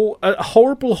all a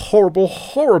horrible, horrible,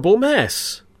 horrible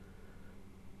mess.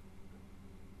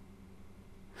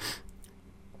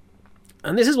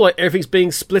 And this is why everything's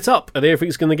being split up and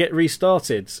everything's going to get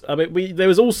restarted. I mean, there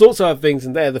was all sorts of other things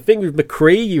in there. The thing with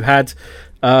McCree, you had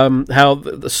how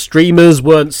the streamers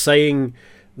weren't saying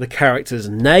the character's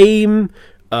name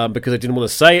because they didn't want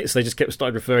to say it, so they just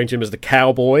started referring to him as the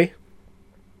cowboy.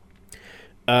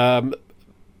 A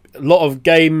lot of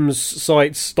games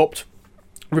sites stopped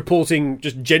reporting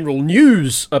just general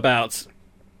news about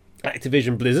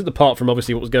Activision Blizzard, apart from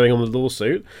obviously what was going on with the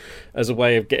lawsuit, as a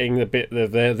way of getting a bit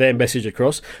of their message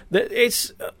across.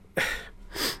 It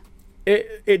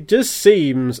just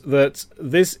seems that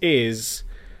this is,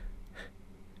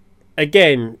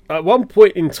 again, at one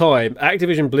point in time,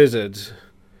 Activision Blizzard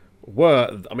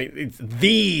it's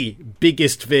the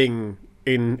biggest thing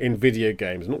in video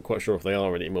games. I'm not quite sure if they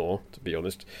are anymore, to be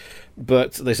honest,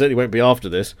 but they certainly won't be after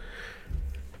this.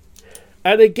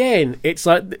 And again, it's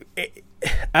like,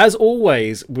 as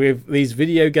always with these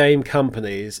video game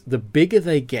companies, the bigger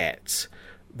they get,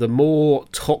 the more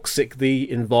toxic the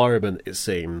environment, it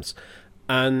seems.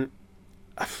 And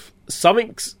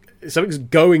something's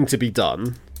going to be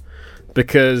done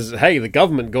because, hey, the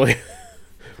government got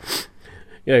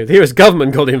the US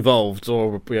government got involved,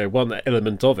 or one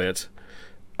element of it,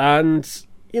 and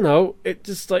it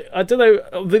just like I don't know.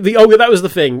 That was the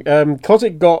thing.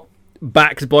 Kotick got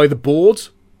backed by the board,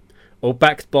 or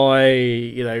backed by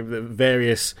the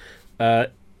various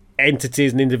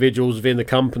entities and individuals within the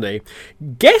company.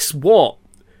 Guess what?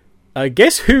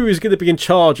 Guess who is going to be in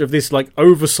charge of this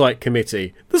oversight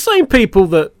committee? The same people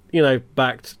that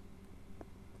backed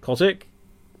Kotick.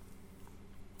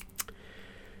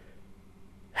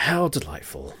 How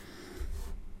delightful.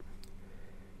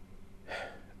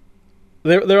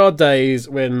 There are days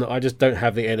when I just don't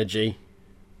have the energy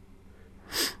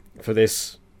for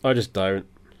this. I just don't.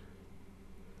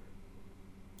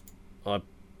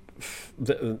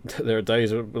 There are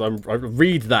days when I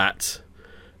read that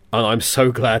and I'm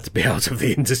so glad to be out of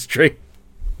the industry.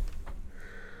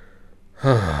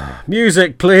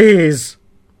 Music, please.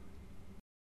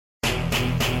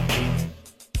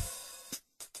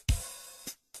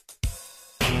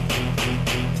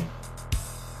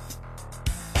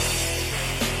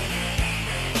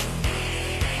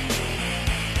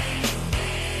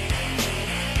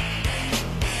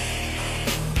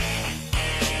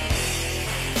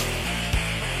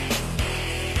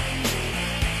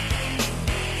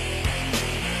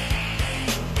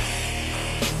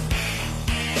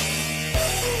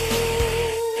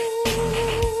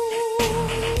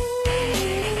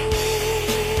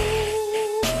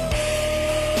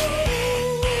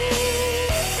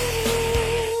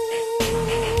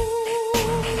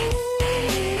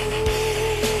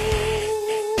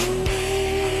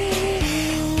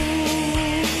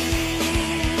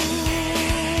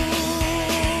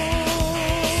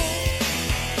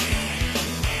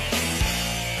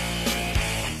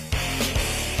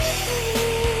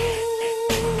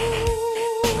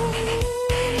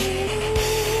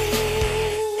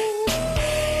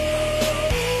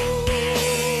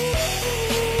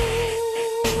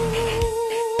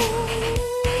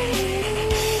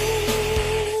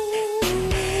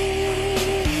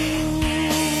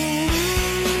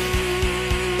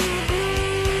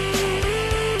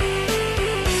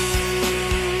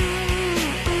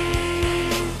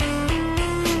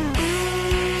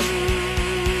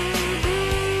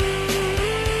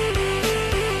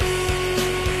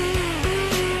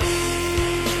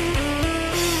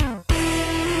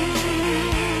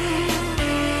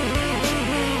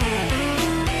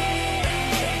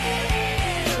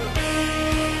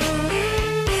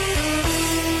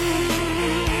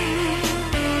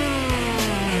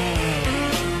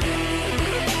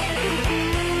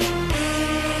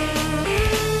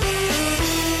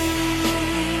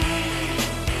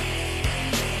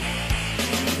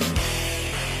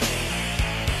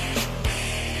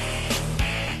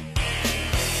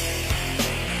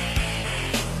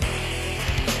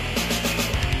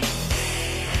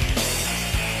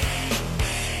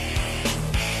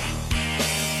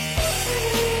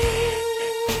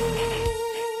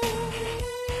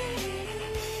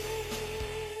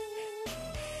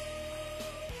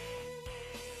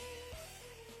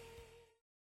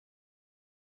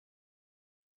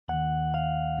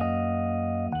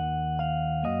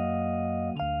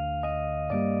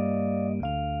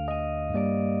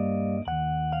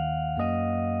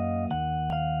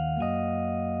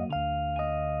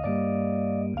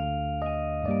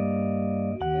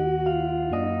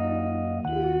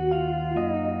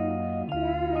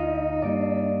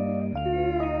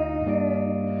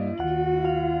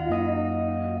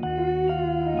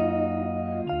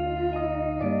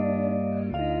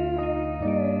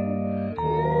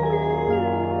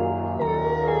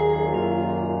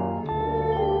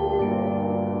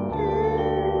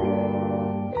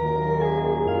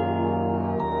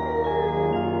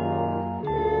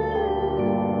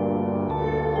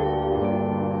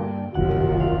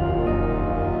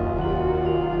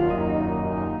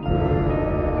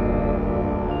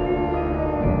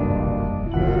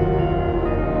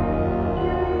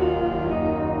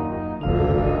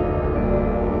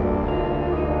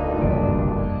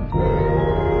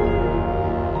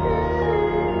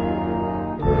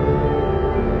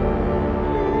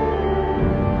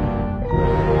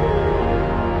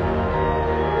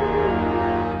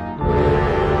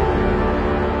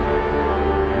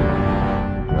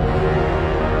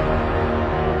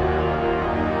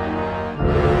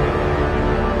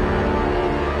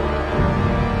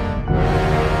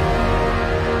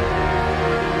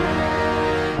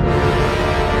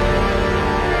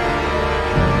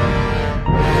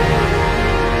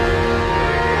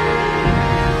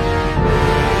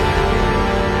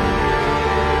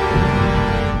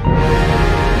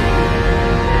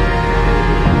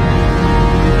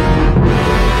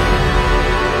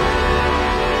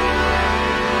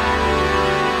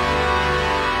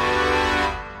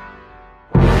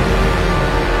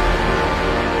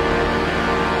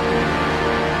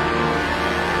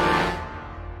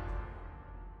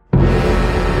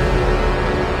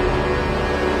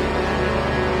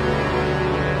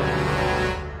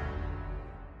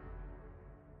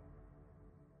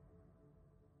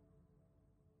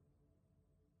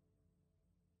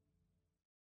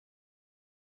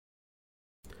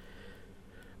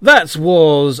 That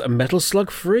was Metal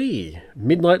Slug 3,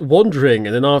 Midnight Wandering,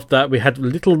 and then after that we had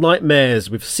Little Nightmares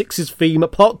with Six's Theme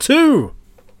Part 2.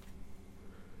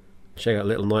 Check out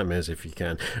Little Nightmares if you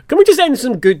can. Can we just end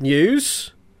some good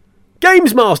news?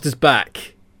 Games Master's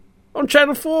back on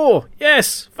Channel 4.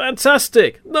 Yes,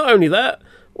 fantastic. Not only that,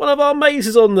 one of our mates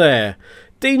is on there.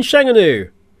 Dean Shanganu.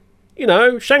 You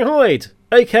know, Shanghaied,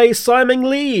 aka Simon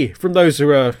Lee, from those who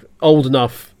are old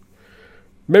enough.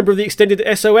 Member of the extended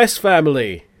SOS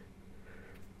family.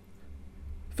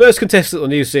 First contestant on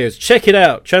the new series. Check it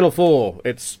out, Channel 4.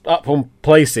 It's up on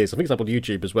places. I think it's up on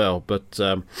YouTube as well. But,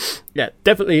 yeah,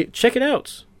 definitely check it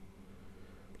out.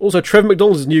 Also, Trevor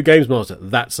McDonald's new Games Master.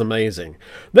 That's amazing.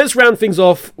 Let's round things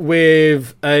off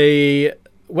with a...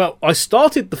 Well, I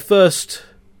started the first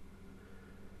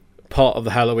part of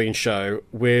the Halloween show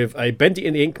with a Bendy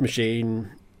and the Ink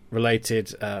Machine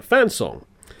related fan song.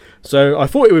 So I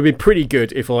thought it would be pretty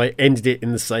good if I ended it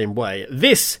in the same way.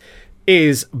 This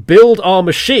is Build Our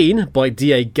Machine by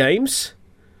DA Games,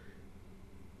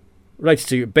 related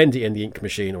to Bendy and the Ink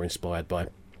Machine, or inspired by.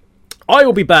 I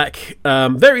will be back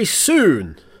very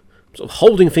soon, sort of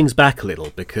holding things back a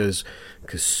little, because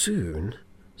soon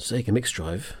Sega Mix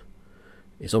Drive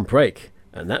is on break,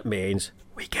 and that means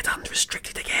we get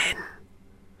unrestricted again.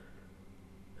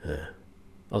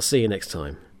 I'll see you next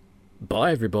time.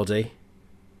 Bye, everybody,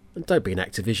 and don't be an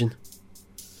Activision.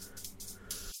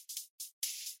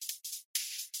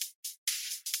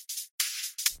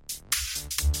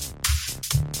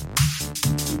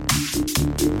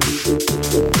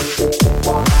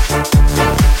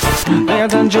 They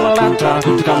send you a letter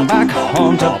to come back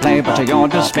home to play, but to your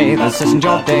dismay, this isn't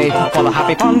your day, for the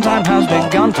happy fun time has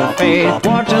begun to fade.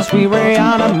 Watch as we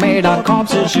reanimate our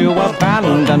corpses you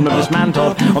abandoned, or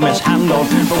dismantled, or mishandled,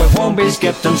 but we won't be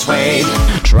skipped and swayed.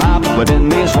 Trapped within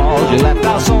these walls, you let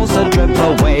our souls to drip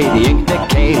away. The ink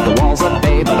decayed, the walls are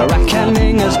bay, but a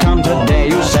reckoning has come today.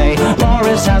 You say,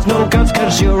 Boris has no guts,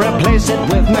 cause you replace it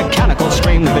with mechanical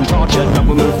stream. We've been tortured, but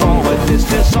we move forward, this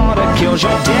disorder kills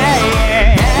your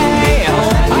day.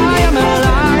 I am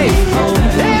alive,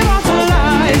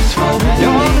 immortalized.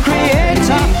 You're the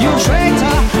creator, you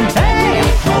traitor. Hey,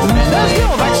 there's no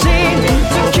vaccine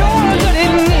to cure that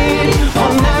in need.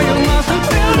 Oh, now you must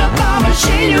build up a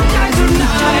machine. You die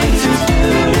tonight.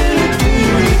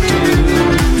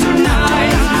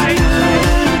 Tonight,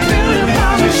 build up a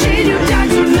machine. You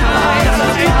die tonight.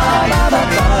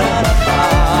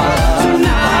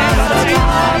 Tonight,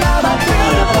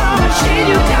 build up a machine.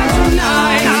 You die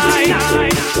tonight.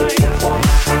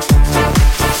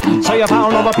 So you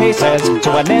pound over pieces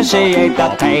to initiate the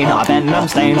pain. Our venom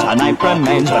stains, a knife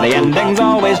remains, but the ending's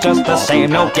always just the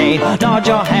same, no gain. Nod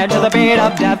your head to the beat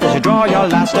of death as you draw your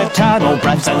last eternal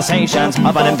breath. Sensations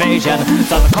of an invasion does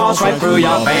the course right through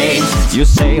your veins. You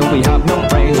say we have no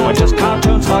brains, we're just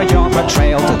cartoons for your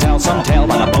betrayal. To tell some tale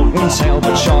by the boat and sail,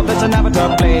 but sure this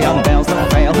inevitably unveils the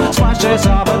frail. Splashes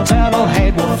of eternal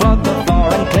hate will flood the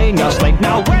floor and clean your slate.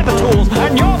 Now we're the tools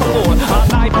and you're the fool, a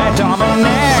nightmare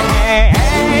dominate.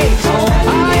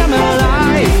 I am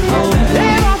alive,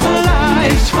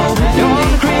 immortalized. You're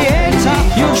the creator,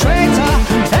 you traitor.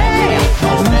 Hey,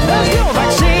 there's no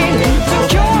vaccine to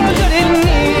cure that in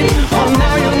need. Oh,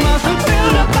 now you must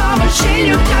build up a machine.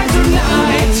 You die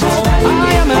tonight.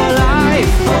 I am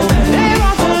alive,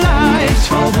 immortalized.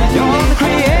 You're the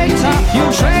creator, you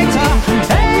traitor.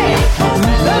 Hey,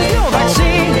 there's no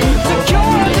vaccine to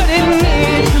cure that in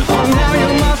need. Oh, now you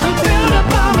must build up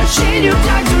a machine. You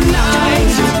die tonight.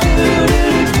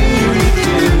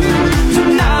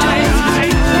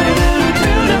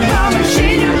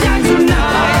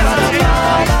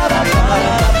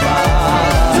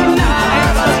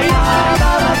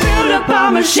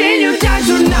 Machine, you die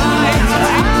tonight.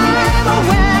 I'm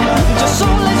aware, your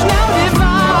soul is now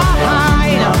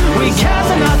divine. We cast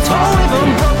in our toe,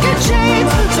 even broken chains.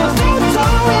 So don't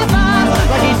tow with us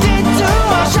like he did to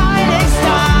our shining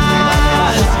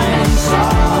stars.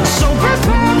 So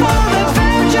prepare for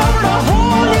revenge. You're a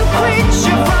whole new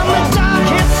creature from the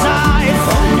darkest side.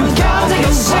 You gotta take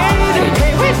a save, the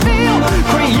way we feel.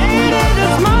 Created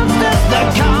as monsters that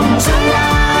come to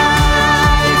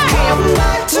life. Come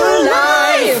back to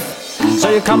life. So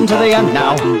you come to the end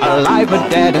now, alive but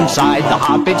dead inside. The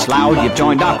heartbeat's loud, you've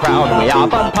joined our crowd. We are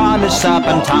but punished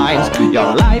serpentines.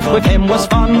 Your life with him was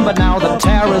fun, but now the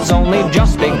terror's only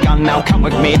just begun. Now come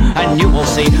with me and you will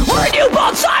see we're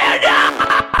newborn cyanide.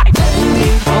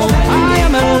 I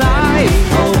am alive,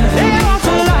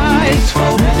 immortalized.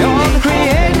 You're the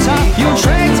creator, you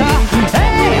traitor.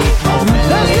 Hey,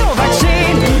 there's no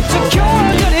vaccine to cure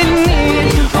that in need.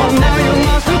 Oh, now you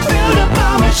must build up a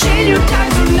machine. You die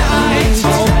tonight.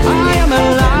 I am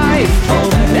alive,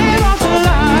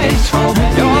 immortalized.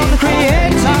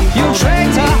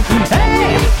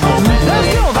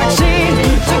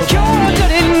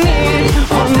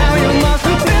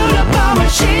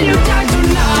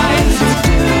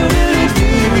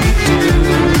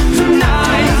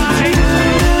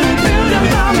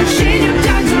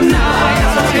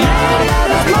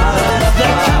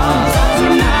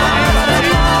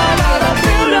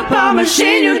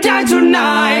 machine, you die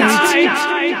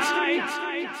tonight.